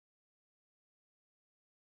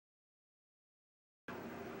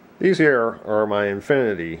These here are my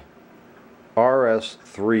Infinity RS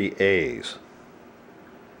IIIas.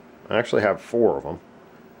 I actually have 4 of them.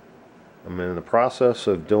 I'm in the process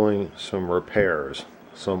of doing some repairs,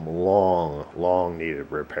 some long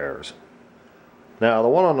needed repairs. Now the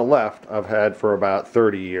one on the left I've had for about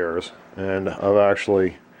 30 years, and I've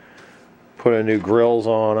actually put a new grills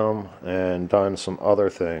on them and done some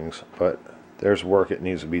other things, but there's work that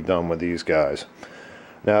needs to be done with these guys.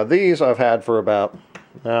 Now these I've had for about,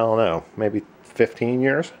 I don't know, maybe 15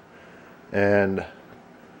 years, and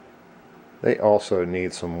they also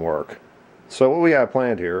need some work. So what we have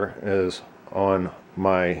planned here is, on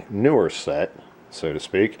my newer set, so to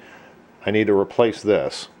speak, I need to replace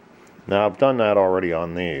this. Now I've done that already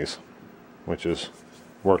on these, which has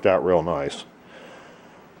worked out real nice.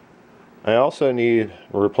 I also need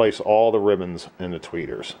to replace all the ribbons in the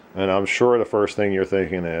tweeters, and I'm sure the first thing you're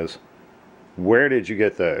thinking is, where did you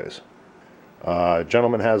get those? A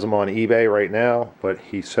gentleman has them on eBay right now, but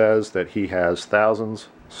he says that he has thousands,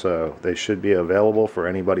 so they should be available for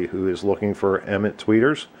anybody who is looking for Emit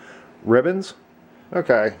tweeters. Ribbons?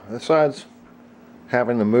 Okay, besides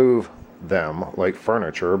having to move them like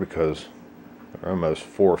furniture because they're almost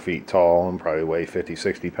 4 feet tall and probably weigh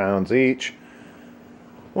 50-60 pounds each,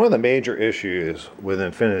 one of the major issues with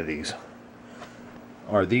Infinities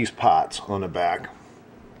are these pots on the back.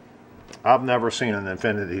 I've never seen an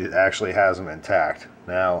Infinity that actually has them intact.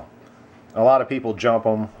 Now, a lot of people jump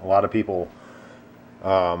them, a lot of people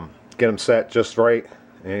get them set just right,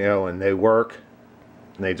 you know, and they work,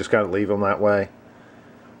 and they just kind of leave them that way.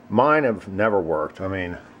 Mine have never worked. I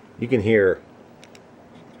mean, you can hear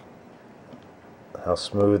how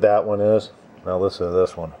smooth that one is. Now listen to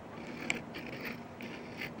this one.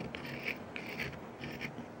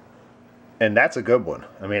 And that's a good one.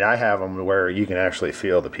 I mean, I have them where you can actually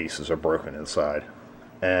feel the pieces are broken inside.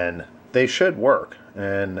 And they should work.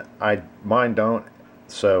 And mine don't,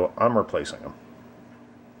 so I'm replacing them.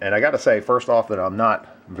 And I got to say, first off, that I'm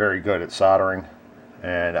not very good at soldering.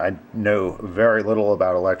 And I know very little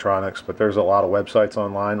about electronics, but there's a lot of websites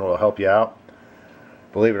online that will help you out.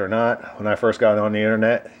 Believe it or not, when I first got on the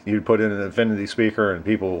internet, you'd put in an Infinity speaker and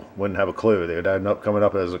people wouldn't have a clue. They would end up coming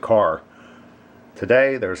up as a car.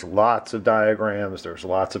 Today, there's lots of diagrams, there's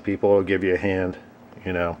lots of people who'll give you a hand,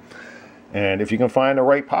 you know. And if you can find the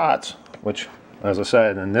right pots, which, as I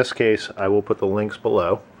said, in this case, I will put the links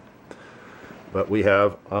below. But we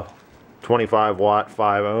have a 25 watt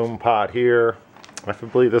 5 ohm pot here. I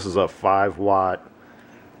believe this is a 5 watt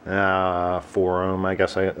 4 ohm, I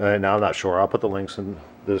guess. Now I'm not sure. I'll put the links in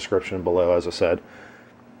the description below, as I said.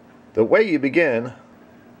 The way you begin,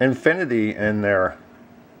 Infinity in their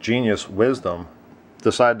genius wisdom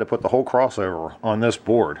decided to put the whole crossover on this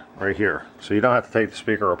board right here. So you don't have to take the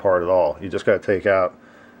speaker apart at all. You just got to take out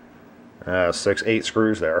 6-8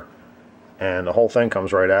 screws there, and the whole thing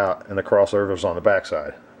comes right out, and the crossover's on the back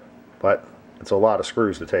side. But it's a lot of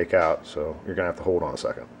screws to take out, so you're gonna have to hold on a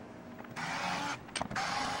second.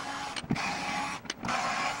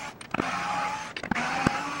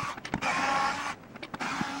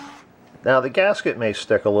 Now the gasket may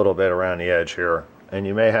stick a little bit around the edge here, and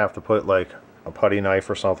you may have to put like a putty knife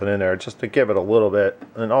or something in there just to give it a little bit,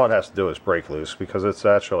 and all it has to do is break loose because it's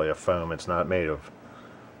actually a foam. It's not made of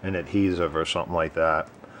an adhesive or something like that.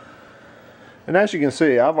 And as you can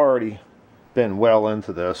see, I've already been well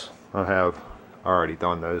into this. I have already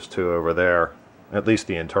done those 2 over there, at least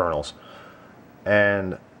the internals.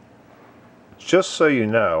 And just so you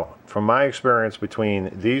know, from my experience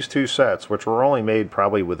between these 2 sets, which were only made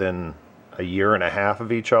probably within a year and a half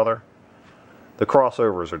of each other, the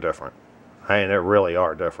crossovers are different. I mean, they really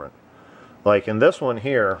are different. Like in this one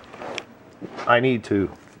here, I need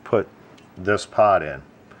to put this pot in,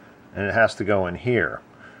 and it has to go in here,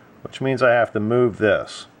 which means I have to move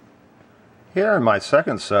this. Here in my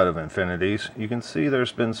second set of Infinities, you can see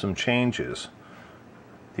there's been some changes.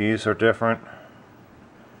 These are different.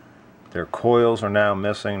 Their coils are now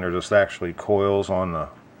missing. They're just actually coils on the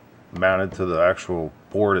mounted to the actual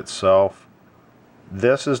board itself.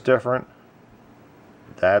 This is different.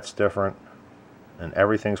 That's different. And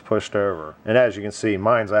everything's pushed over. And as you can see,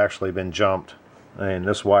 mine's actually been jumped. And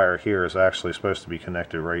this wire here is actually supposed to be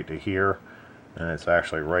connected right to here, and it's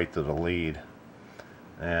actually right to the lead.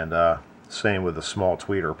 And same with the small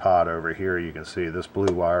tweeter pot over here. You can see this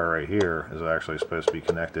blue wire right here is actually supposed to be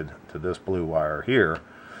connected to this blue wire here,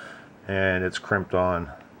 and it's crimped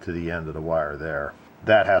on to the end of the wire there.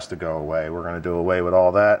 That has to go away. We're going to do away with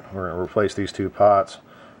all that. We're going to replace these 2 pots,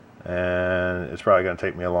 and it's probably going to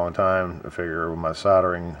take me a long time to figure my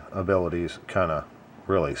soldering abilities kind of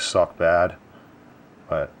really suck bad.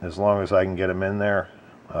 But as long as I can get them in there,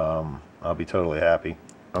 I'll be totally happy.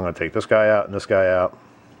 I'm going to take this guy out and this guy out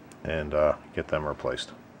and get them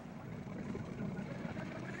replaced.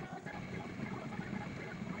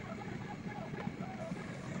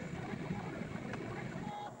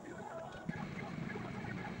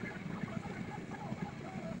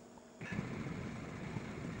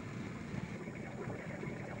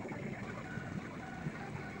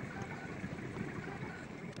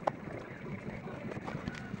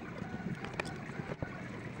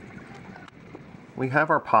 We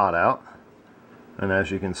have our pot out, and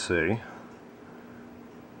as you can see,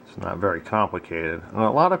 it's not very complicated. And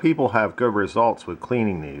a lot of people have good results with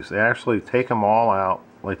cleaning these. They actually take them all out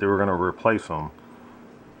like they were going to replace them.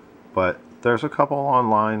 But there's a couple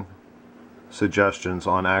online suggestions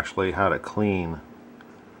on actually how to clean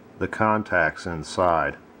the contacts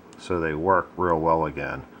inside so they work real well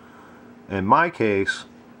again. In my case,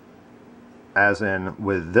 as in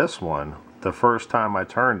with this one, the first time I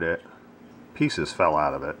turned it, pieces fell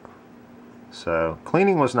out of it. So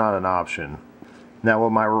cleaning was not an option. Now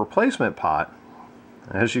with my replacement pot,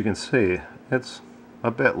 as you can see, it's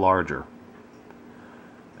a bit larger.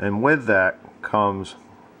 And with that comes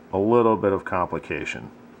a little bit of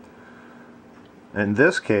complication. In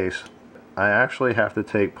this case, I actually have to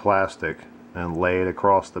take plastic and lay it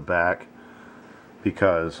across the back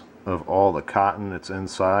because of all the cotton that's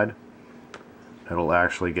inside. It'll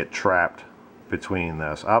actually get trapped between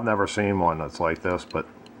this. I've never seen one that's like this, but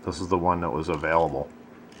this is the one that was available.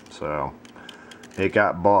 So it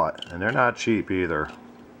got bought, and they're not cheap either.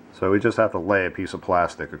 So we just have to lay a piece of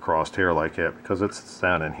plastic across here like it because it sits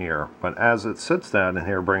down in here. But as it sits down in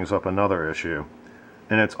here, brings up another issue.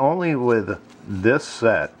 And it's only with this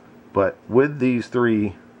set, but with these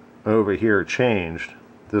three over here changed,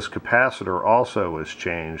 this capacitor also was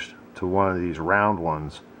changed to one of these round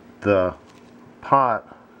ones. The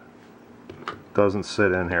pot doesn't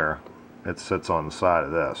sit in here. It sits on the side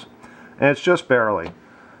of this. And it's just barely.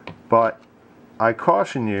 But I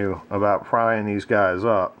caution you about prying these guys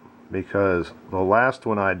up because the last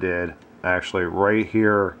one I did, actually right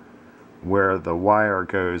here where the wire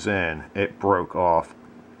goes in, it broke off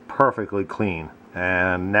perfectly clean.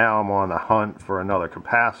 And now I'm on the hunt for another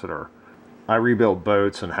capacitor. I rebuild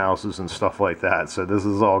boats and houses and stuff like that, so this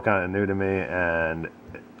is all kind of new to me, and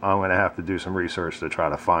I'm going to have to do some research to try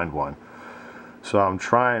to find one. So I'm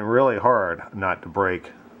trying really hard not to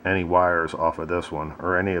break any wires off of this one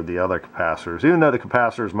or any of the other capacitors, even though the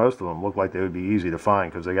capacitors, most of them look like they would be easy to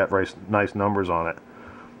find because they got very nice numbers on it.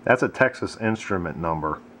 That's a Texas Instrument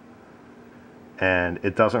number, and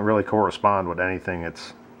it doesn't really correspond with anything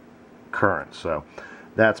that's current. So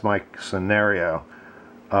that's my scenario.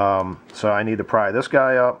 So I need to pry this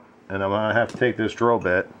guy up, and I'm going to have to take this drill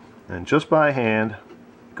bit and just by hand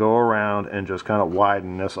go around and just kind of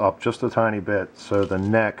widen this up just a tiny bit so the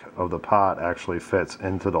neck of the pot actually fits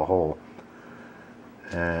into the hole.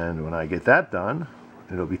 And when I get that done,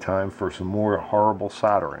 it'll be time for some more horrible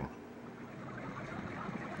soldering.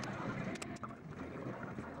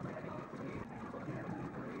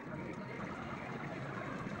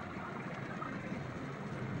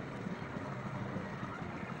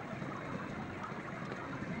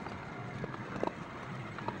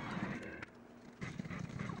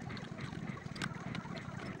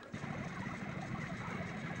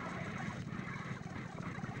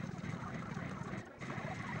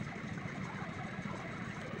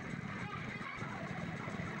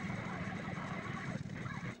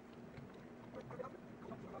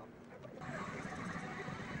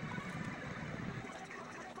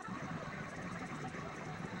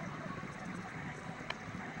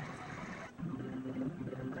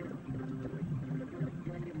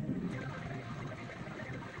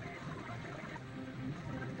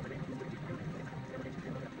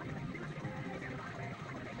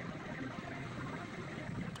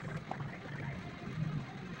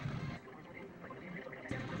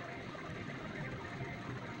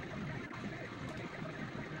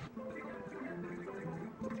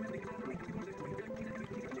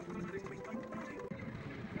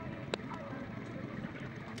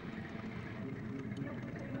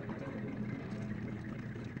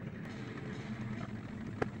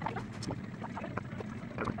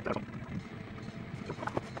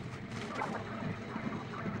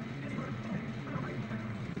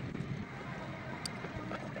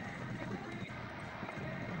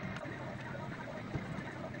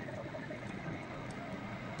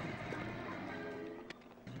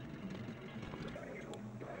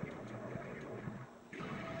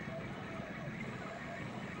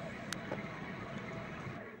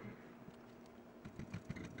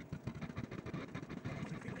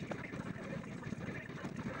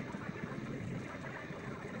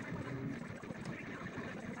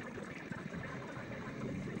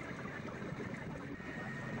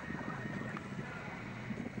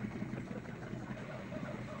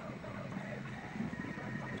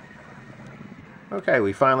 Okay,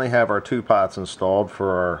 we finally have our two pots installed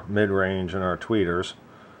for our mid-range and our tweeters.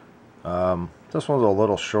 This one's a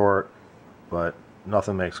little short, but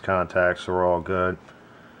nothing makes contact, so we're all good.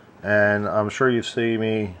 And I'm sure you see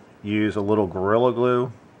me use a little Gorilla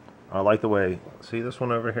Glue. I like the way, see this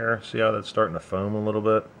one over here? See how that's starting to foam a little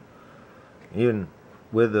bit? Even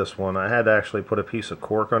with this one, I had to actually put a piece of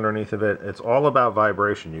cork underneath of it. It's all about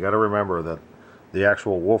vibration. You got to remember that the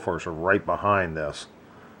actual woofers are right behind this.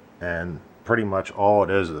 And pretty much all it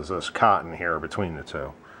is this cotton here between the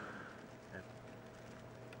two.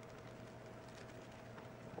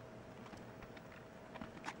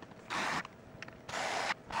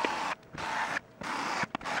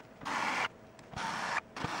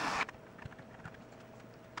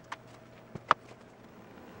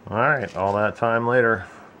 Alright, all that time later,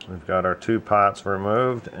 we've got our two pots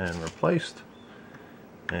removed and replaced.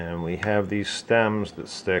 And we have these stems that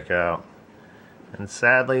stick out. And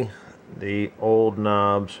sadly, the old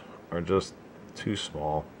knobs are just too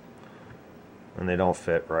small. And they don't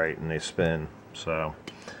fit right and they spin. So,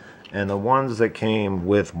 and the ones that came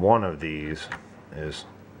with one of these is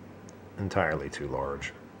entirely too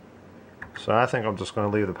large. So I think I'm just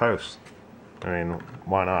going to leave the posts. I mean,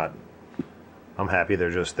 why not? I'm happy they're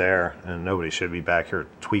just there, and nobody should be back here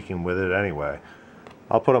tweaking with it anyway.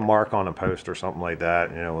 I'll put a mark on a post or something like that,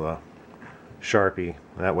 you know, with a Sharpie.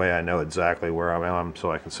 That way I know exactly where I am, so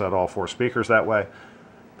I can set all four speakers that way.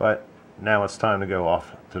 But now it's time to go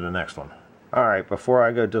off to the next one. Alright, before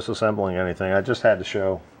I go disassembling anything, I just had to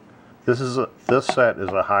show this set is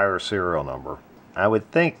a higher serial number. I would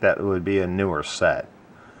think that it would be a newer set.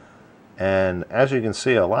 And as you can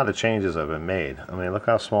see, a lot of changes have been made. I mean, look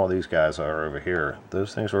how small these guys are over here.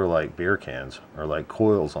 Those things were like beer cans or like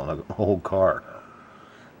coils on an old car.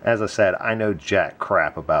 As I said, I know jack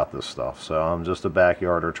crap about this stuff, so I'm just a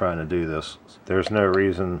backyarder trying to do this. There's no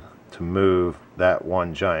reason to move that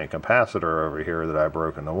one giant capacitor over here that I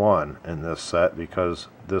broke into one in this set, because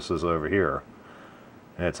this is over here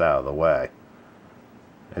and it's out of the way.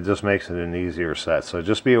 It just makes it an easier set. So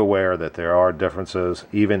just be aware that there are differences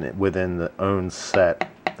even within the own set.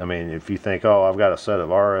 I mean, if you think, oh, I've got a set of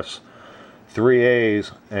RS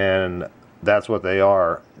IIIas and that's what they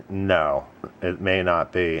are, no, it may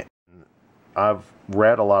not be. I've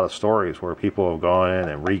read a lot of stories where people have gone in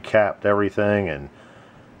and recapped everything and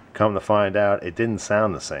come to find out it didn't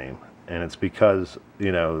sound the same. And it's because,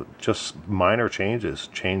 you know, just minor changes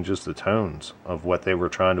the tones of what they were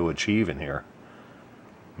trying to achieve in here.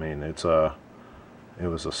 I mean, it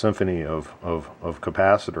was a symphony of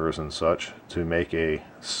capacitors and such to make a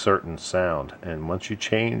certain sound. And once you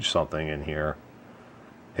change something in here,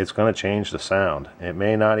 it's going to change the sound. It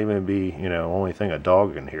may not even be, you know, only thing a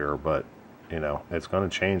dog can hear, but, you know, it's going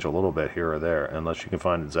to change a little bit here or there, unless you can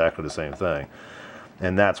find exactly the same thing.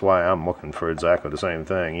 And that's why I'm looking for exactly the same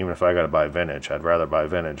thing. Even if I got to buy vintage, I'd rather buy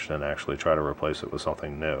vintage than actually try to replace it with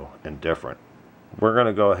something new and different. We're going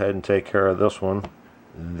to go ahead and take care of this one.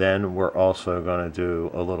 Then we're also going to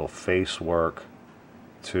do a little face work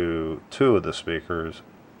to two of the speakers,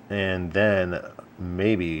 and then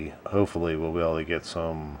maybe, hopefully, we'll be able to get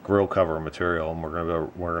some grill cover material, and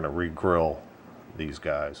we're going to re-grill these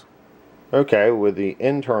guys. Okay, with the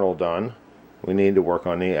internal done, we need to work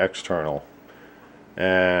on the external.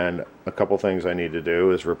 And a couple things I need to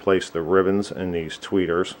do is replace the ribbons in these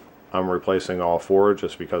tweeters. I'm replacing all four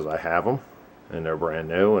just because I have them and they're brand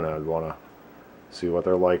new, and I'd want to see what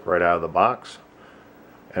they're like right out of the box.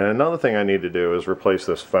 And another thing I need to do is replace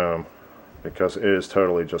this foam, because it is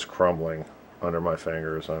totally just crumbling under my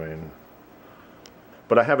fingers. I mean,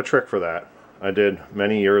 but I have a trick for that. I did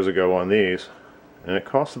many years ago on these, and it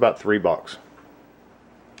costs about $3.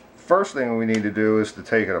 First thing we need to do is to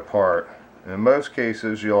take it apart. In most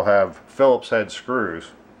cases you'll have Phillips head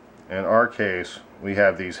screws. In our case we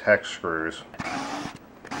have these hex screws.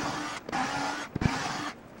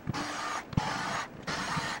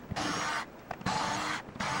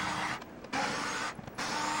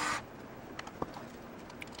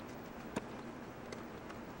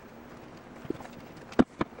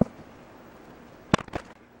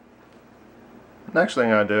 Next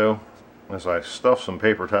thing I do is I stuff some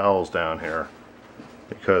paper towels down here,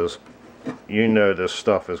 because you know this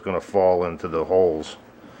stuff is going to fall into the holes.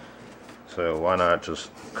 So why not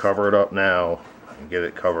just cover it up now and get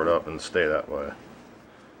it covered up and stay that way.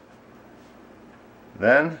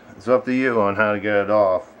 Then it's up to you on how to get it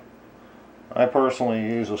off. I personally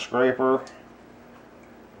use a scraper,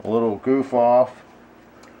 a little goof off,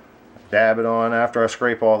 dab it on. After I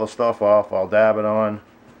scrape all the stuff off, I'll dab it on,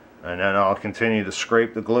 and then I'll continue to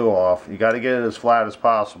scrape the glue off. You got to get it as flat as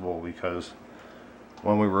possible, because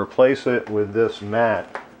when we replace it with this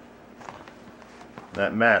mat,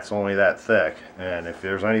 That mat's only that thick, and if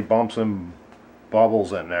there's any bumps and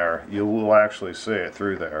bubbles in there, you will actually see it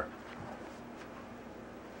through there.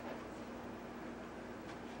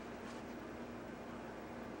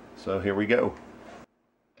 So here we go.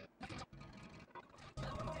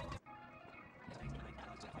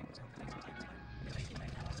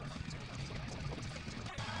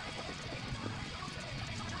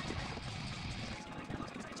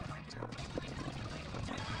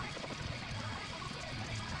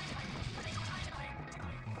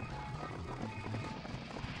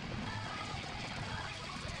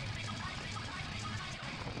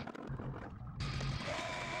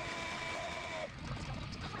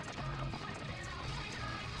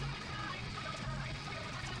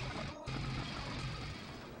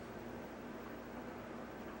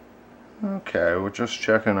 Okay, we're just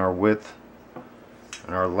checking our width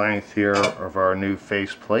and our length here of our new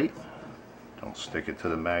face plate. Don't stick it to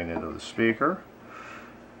the magnet of the speaker.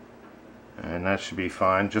 And that should be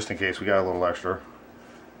fine, just in case we got a little extra.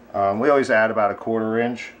 We always add about 1/4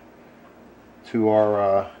 inch to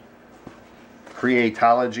our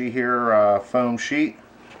Creatology here foam sheet,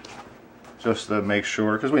 just to make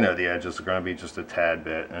sure, because we know the edges are going to be just a tad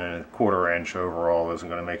bit, and 1/4 inch overall isn't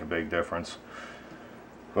going to make a big difference.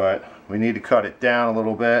 But we need to cut it down a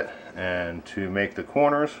little bit, and to make the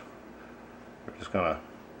corners, we're just going to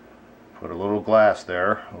put a little glass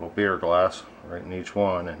there, a little beer glass, right in each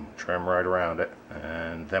one, and trim right around it.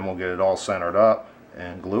 And then we'll get it all centered up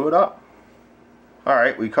and glue it up.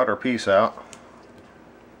 Alright, we cut our piece out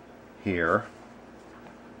here.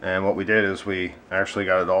 And what we did is we actually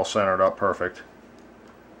got it all centered up perfect.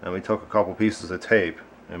 And we took a couple pieces of tape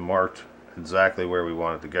and marked exactly where we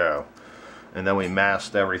wanted to go. And then we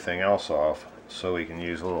masked everything else off so we can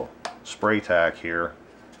use a little spray tack here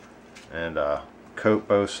and coat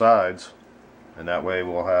both sides, and that way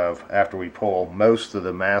we'll have, after we pull most of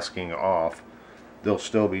the masking off, there'll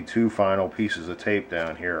still be 2 final pieces of tape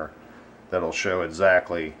down here that'll show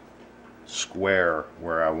exactly square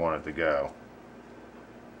where I want it to go.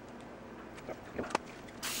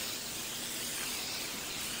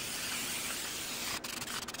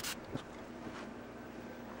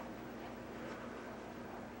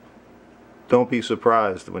 Don't be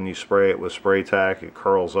surprised when you spray it with spray tack, it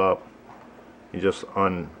curls up. You just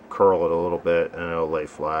uncurl it a little bit and it'll lay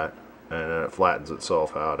flat, and then it flattens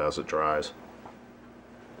itself out as it dries.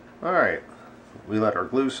 Alright, we let our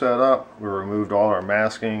glue set up. We removed all our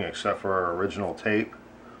masking except for our original tape,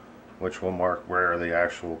 which will mark where the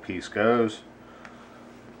actual piece goes.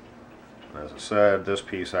 As I said, this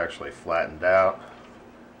piece actually flattened out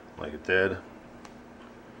like it did.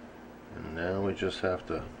 And now we just have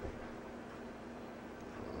to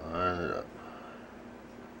line it up.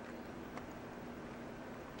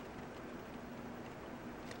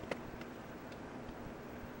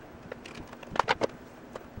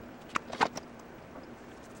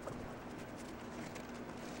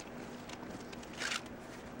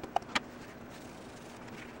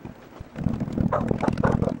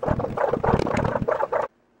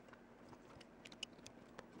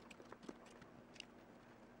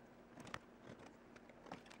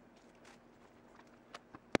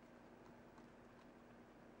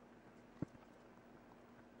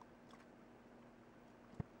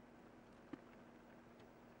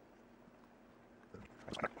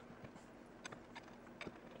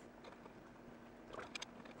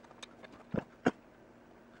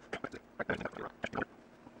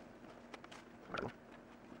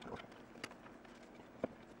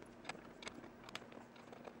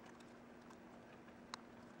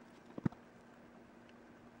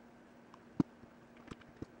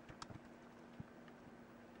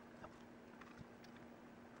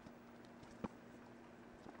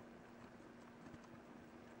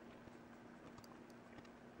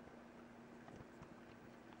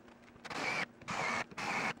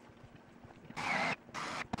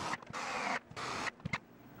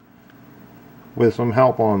 With some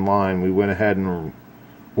help online, we went ahead and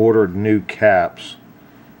ordered new caps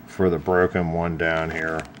for the broken one down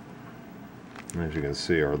here. As you can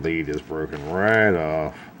see, our lead is broken right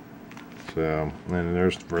off. So, and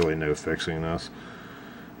there's really no fixing this.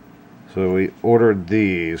 So we ordered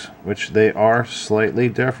these, which they are slightly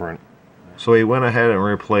different. So we went ahead and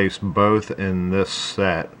replaced both in this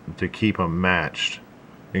set to keep them matched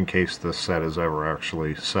in case this set is ever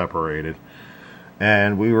actually separated.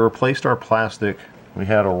 And we replaced our plastic. We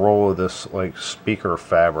had a roll of this like speaker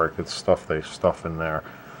fabric. It's stuff they stuff in there.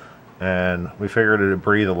 And we figured it'd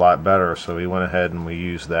breathe a lot better, so we went ahead and we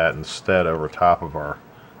used that instead over top of our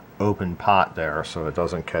open pot there, so it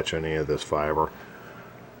doesn't catch any of this fiber.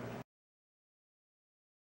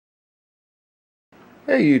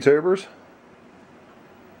 Hey YouTubers.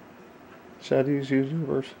 Should I use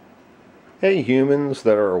YouTubers? Hey humans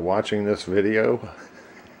that are watching this video.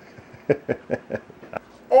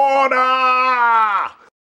 Order!